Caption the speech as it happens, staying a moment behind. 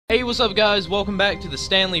Hey, what's up guys? Welcome back to the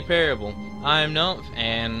Stanley Parable. I'm Nunf,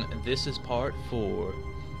 and this is part 4.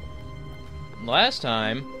 Last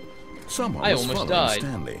time, Someone I was almost following died.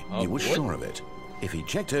 Stanley. Oh, He was what? sure of it. If he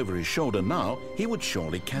checked over his shoulder now, he would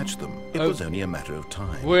surely catch them. It Oh. was only a matter of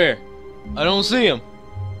time. Where? I don't see him.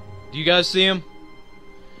 Do you guys see him?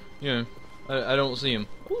 Yeah, I don't see him.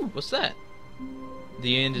 Ooh, what's that?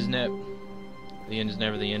 The end is never. The end is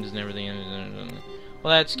never. The end is never. The end is never.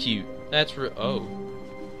 Well, that's cute. That's oh,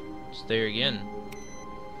 it's there again.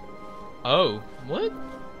 Oh, what?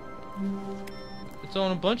 It's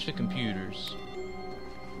on a bunch of computers.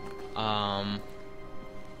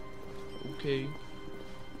 Okay.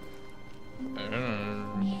 The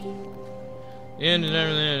end is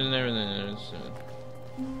never. The end is never. The end is never.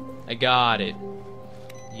 I got it.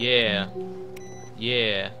 Yeah.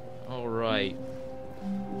 Yeah. Alright.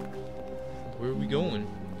 Where are we going?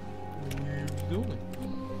 Where are we going?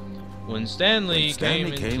 When Stanley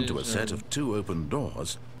came to a set of 2 open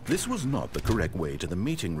doors, this was not the correct way to the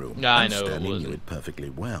meeting room. I and know it Stanley knew wasn't. it perfectly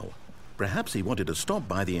well. Perhaps he wanted to stop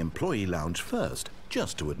by the employee lounge first,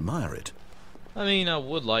 just to admire it. I mean, I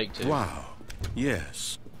would like to. Wow.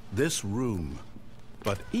 Yes, this room.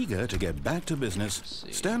 But eager to get back to business,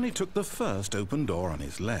 see. Stanley took the first open door on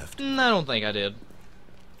his left. I don't think I did.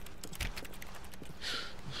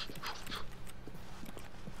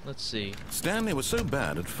 Let's see. Stanley was so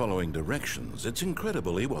bad at following directions, it's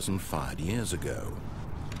incredible he wasn't fired years ago.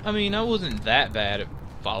 I mean, I wasn't that bad at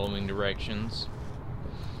following directions.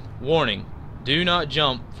 Warning. Do not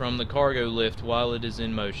jump from the cargo lift while it is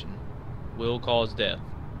in motion. Will cause death.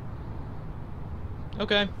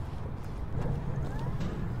 Okay.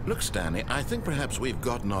 Look, Stanley, I think perhaps we've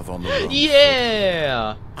gotten off on the wrong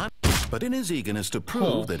Yeah! foot. But in his eagerness to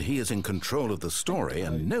prove that he is in control of the story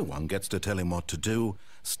and no one gets to tell him what to do,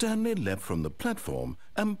 Stanley leapt from the platform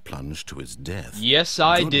and plunged to his death. Yes,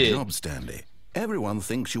 I did. Good job, Stanley. Everyone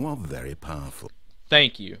thinks you are very powerful.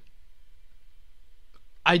 Thank you.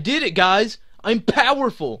 I did it, guys! I'm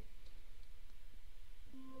powerful!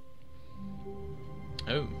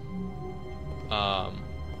 Oh.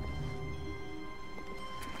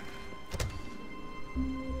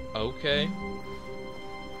 Okay.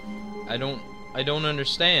 I don't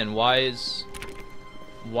understand. Why is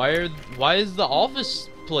the office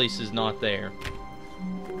places not there?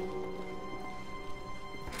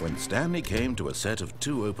 When Stanley came to a set of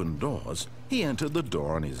 2 open doors, he entered the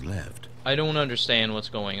door on his left. I don't understand what's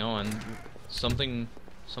going on. Something's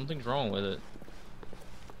wrong with it.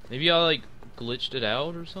 Maybe I like glitched it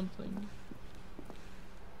out or something.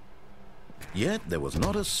 Yet there was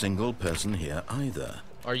not a single person here either.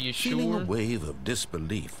 Are you Feeling a sure? wave of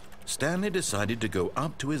disbelief, Stanley decided to go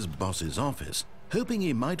up to his boss's office, hoping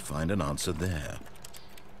he might find an answer there.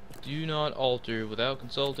 Do not alter without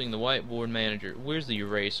consulting the whiteboard manager. Where's the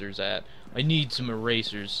erasers at? I need some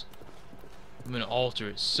erasers. I'm gonna alter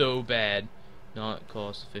it so bad. Not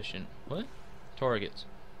cost efficient. What? Targets.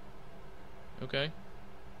 Okay.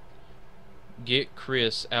 Get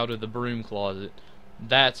Chris out of the broom closet.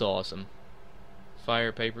 That's awesome.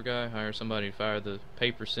 Fire paper guy. Hire somebody to fire the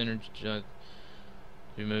paper center.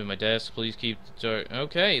 Remove my desk. Please keep the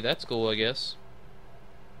okay, that's cool, I guess.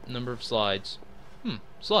 Number of slides.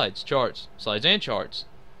 Slides, charts. Slides and charts.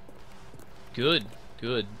 Good,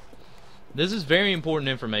 good. This is very important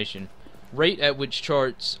information. Rate at which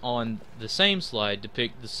charts on the same slide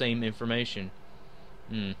depict the same information.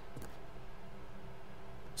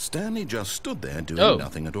 Stanley just stood there doing Oh.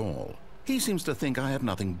 nothing at all. He seems to think I have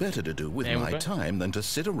nothing better to do with And my we're back. time than to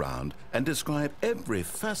sit around and describe every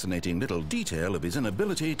fascinating little detail of his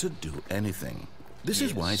inability to do anything. This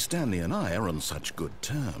is why Yes. Stanley and I are on such good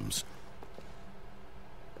terms.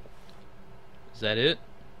 Is that it?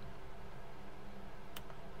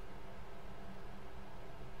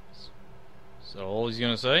 Is that all he's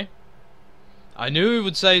gonna say? I knew he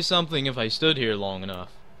would say something if I stood here long enough.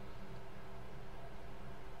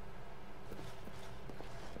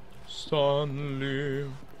 Stanley,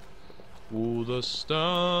 oh, the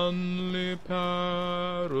Stanley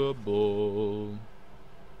Parable.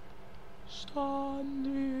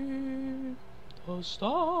 Stanley, the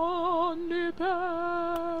Stanley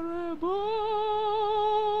Parable.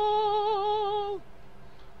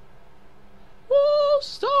 Oh,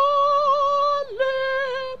 Stanley,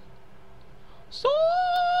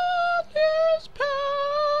 Stanley's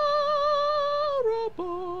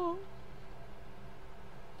Parable.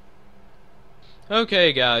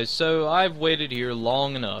 Okay, guys, so I've waited here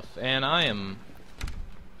long enough, and I am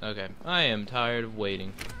tired of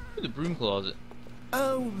waiting. The broom closet.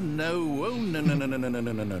 Oh no, no,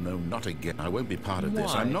 not again. I won't be part of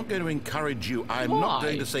this. Why? I'm not going to encourage you. I'm Why? not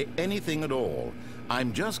going to say anything at all.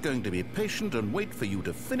 I'm just going to be patient and wait for you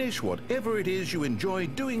to finish whatever it is you enjoy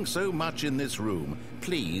doing so much in this room.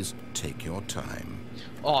 Please take your time.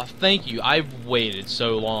 Oh, thank you. I've waited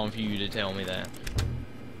so long for you to tell me that.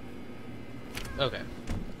 Okay.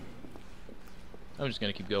 I'm just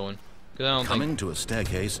gonna keep going. Cause I don't Coming to a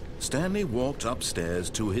staircase, Stanley walked upstairs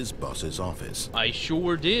to his boss's office. I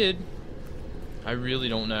sure did. I really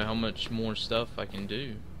don't know how much more stuff I can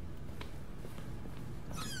do.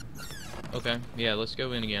 Okay, yeah, let's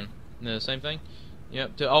go in again. The same thing?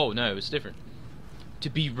 Yep. Oh, no, it's different. To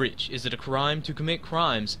be rich. Is it a crime to commit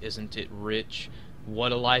crimes? Isn't it rich?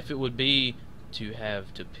 What a life it would be to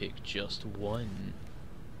have to pick just one.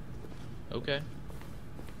 Okay.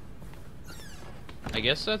 I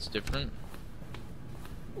guess that's different.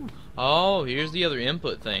 Oh, here's the other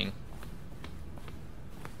input thing.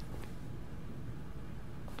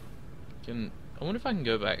 I wonder if I can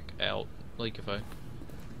go back out, like if I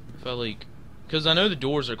like, because I know the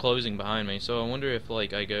doors are closing behind me, so I wonder if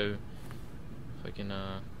like I go, if I can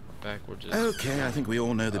backwards. Okay, I think we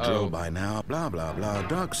all know the drill by now. Blah blah blah.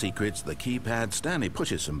 Dark secrets. The keypad. Stanley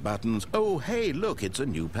pushes some buttons. Oh hey, look, it's a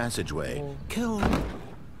new passageway. Kill.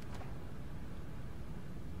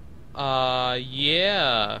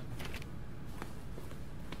 Yeah.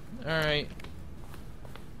 Alright.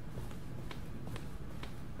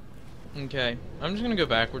 Okay. I'm just gonna go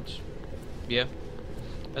backwards. Yeah.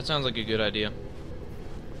 That sounds like a good idea.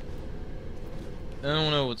 I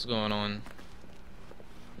don't know what's going on.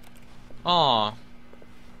 Aw.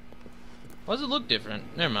 Why does it look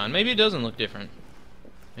different? Never mind. Maybe it doesn't look different.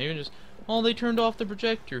 Maybe just... Oh, they turned off the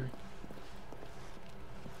projector.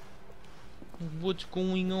 What's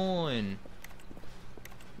going on?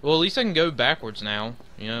 Well, at least I can go backwards now.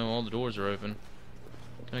 You know, all the doors are open.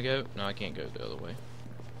 Can I go? No, I can't go the other way.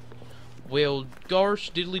 Well,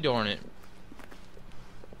 gosh diddly darn it.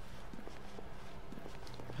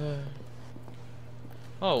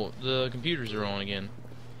 Oh, the computers are on again.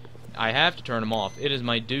 I have to turn them off. It is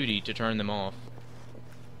my duty to turn them off.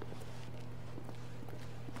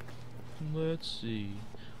 Let's see.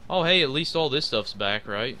 Oh, hey, at least all this stuff's back,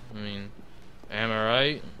 right? I mean, am I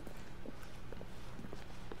right?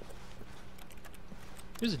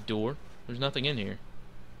 Here's a door. There's nothing in here.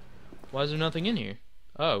 Why is there nothing in here?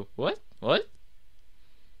 Oh, what? What?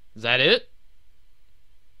 Is that it?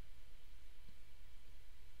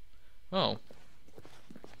 Oh.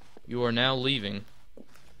 You are now leaving.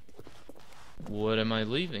 What am I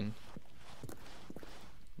leaving?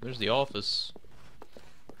 There's the office.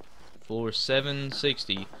 Floor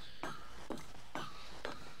 760.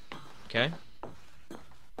 Okay.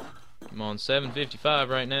 I'm on 755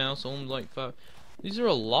 right now, so I'm like 5. These are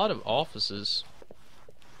a lot of offices.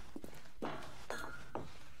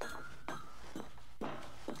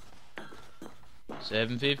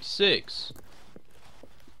 $7.56.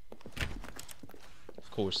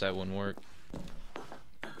 Of course that wouldn't work.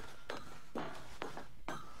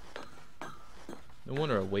 No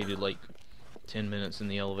wonder I waited like 10 minutes in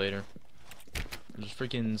the elevator. There's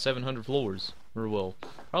freaking 700 floors. Or well,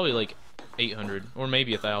 probably like 800 or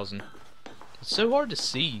maybe 1,000. It's so hard to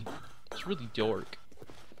see. It's really dark.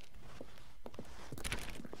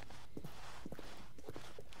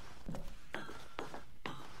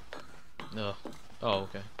 Ugh. Oh,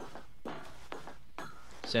 okay.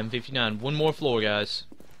 759. One more floor, guys.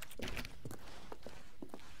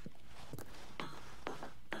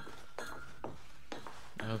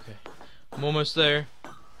 Okay. I'm almost there.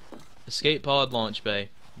 Escape pod launch bay.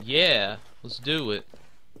 Yeah, let's do it.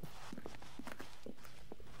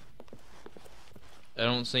 I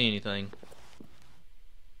don't see anything.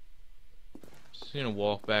 Just gonna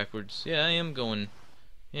walk backwards. Yeah, I am going.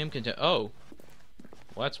 I am content. Oh.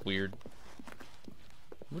 Well, that's weird.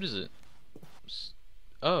 What is it?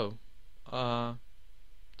 Oh.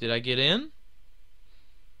 Did I get in?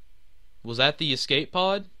 Was that the escape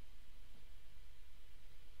pod?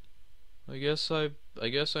 I guess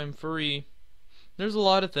I'm free. There's a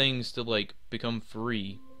lot of things to like become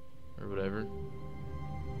free or whatever.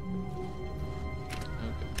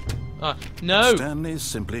 Okay. No! Stanley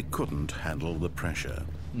simply couldn't handle the pressure.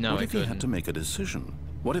 No, what I if couldn't. he had to make a decision?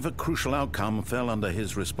 What if a crucial outcome fell under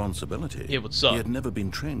his responsibility? It would suck. He had never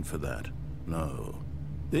been trained for that. No.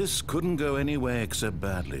 This couldn't go any way except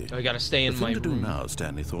badly. I gotta stay in the my thing to room. do now,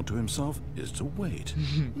 Stanley thought to himself, is to wait.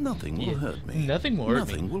 Nothing will hurt me. Nothing will hurt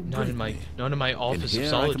Nothing me. will break me. Not in my office In of here I can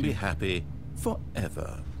solitude. be happy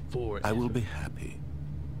forever. Forever. I will be happy.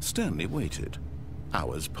 Stanley waited.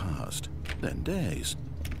 Hours passed, then days.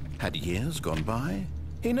 Had years gone by?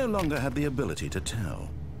 He no longer had the ability to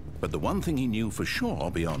tell. But the one thing he knew for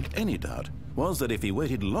sure, beyond any doubt, was that if he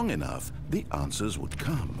waited long enough, the answers would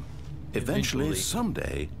come. Eventually,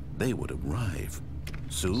 someday, they would arrive.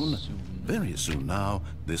 Soon, very soon now,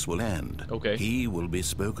 this will end. Okay. He will be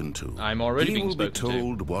spoken to. I'm already being spoken to. He will be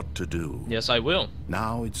told what to do. Yes, I will.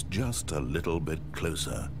 Now it's just a little bit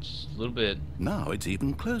closer. Just a little bit. Now it's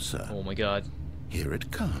even closer. Oh my god. Here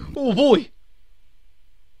it comes. Oh boy!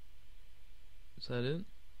 Is that it?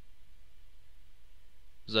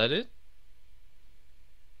 Is that it?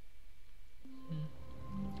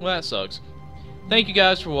 Well, that sucks. Thank you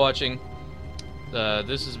guys for watching.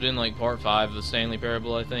 This has been like part 5 of the Stanley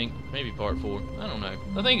Parable, I think. Maybe part 4. I don't know.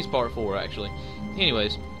 I think it's part 4, actually.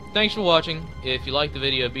 Anyways, thanks for watching. If you liked the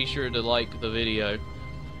video, be sure to like the video.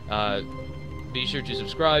 Be sure to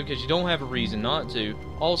subscribe, because you don't have a reason not to.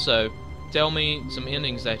 Also, tell me some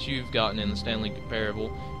endings that you've gotten in the Stanley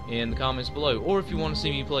Parable in the comments below, or if you want to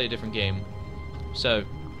see me play a different game. So,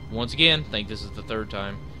 once again, I think this is the 3rd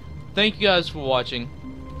time. Thank you guys for watching.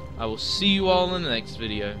 I will see you all in the next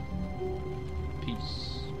video.